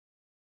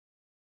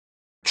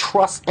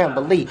trust and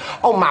believe.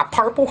 Oh, my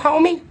purple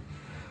homie,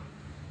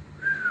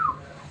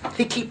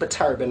 he keep a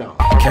turban on.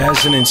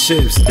 Cashing and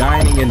chips,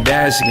 dining and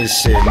dashing and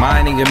shit,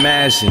 mining and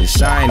mashing,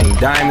 shining,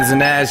 diamonds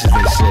and ashes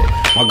and shit.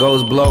 My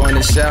goals blowing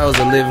the shells,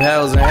 I live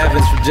hells and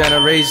heavens for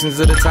generations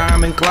at a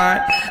time,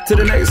 inclined to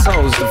the next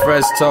host, the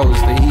fresh toast,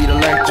 the heat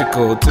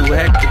electrical, too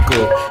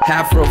hectical,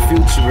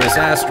 Afro-futurist,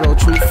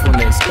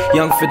 astro-truthfulness,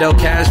 young Fidel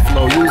cash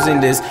flow, using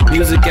this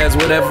music as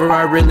whatever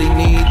I really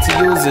need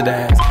to use it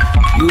as.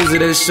 Use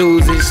it as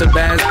shoes in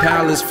Shabazz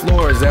Palace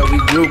floors that we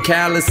grew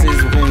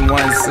calluses when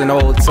once an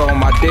old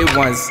tome I did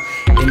once.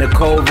 In the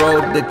cold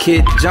road, the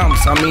kid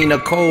jumps. I mean, a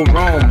cold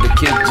roam, the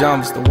kid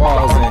jumps the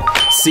walls and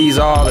sees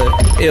all the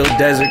ill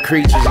desert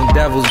creatures and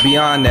devils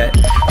beyond that.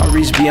 I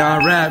reach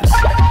beyond raps,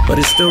 but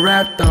it's still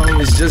rap though.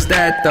 It's just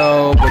that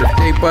though. But if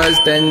they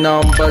bust, then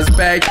buzz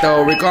back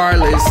though.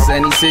 Regardless,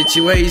 any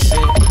situation,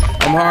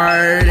 I'm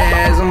hard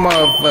as a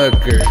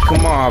motherfucker.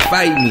 Come on,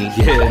 fight me.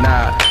 Yeah,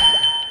 nah.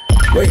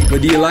 Wait,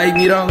 but do you like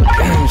me though?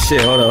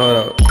 Shit, hold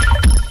up.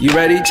 You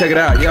ready? Check it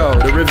out, yo,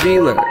 the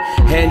revealer.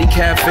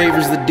 Handicap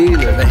favors the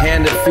dealer. The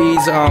hand that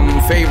feeds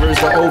favors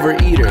the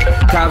overeater.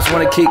 Cops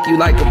wanna kick you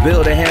like a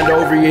bill to hand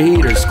over your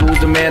heater. Schools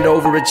demand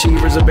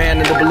overachievers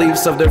abandon the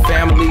beliefs of their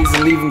families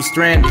and leave them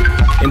stranded.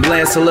 In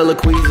bland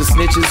soliloquies of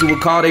snitches who would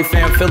call they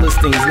fam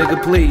Philistines.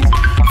 Nigga, please.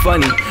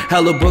 Funny,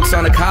 hella books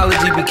on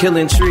ecology be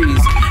killing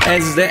trees.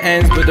 Ends is the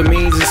ends, but the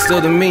means is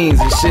still the means.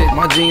 And shit,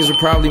 my genes were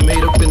probably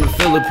made up in the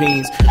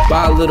Philippines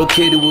by a little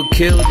kid who would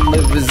kill to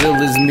live as ill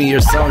as me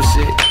or some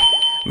shit.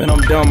 Man,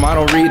 I'm dumb, I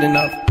don't read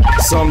enough.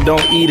 Some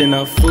don't eat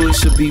enough. Food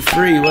should be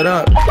free, what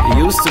up? It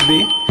used to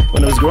be,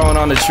 when it was growing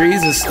on the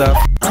trees and stuff.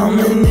 I'm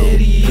an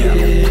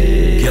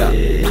idiot. Yeah.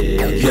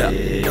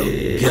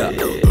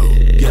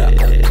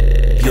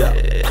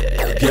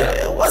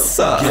 What's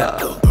up?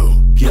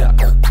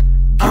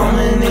 I'm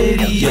an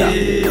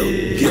idiot.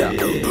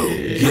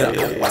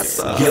 What's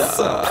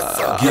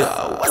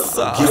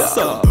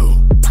up?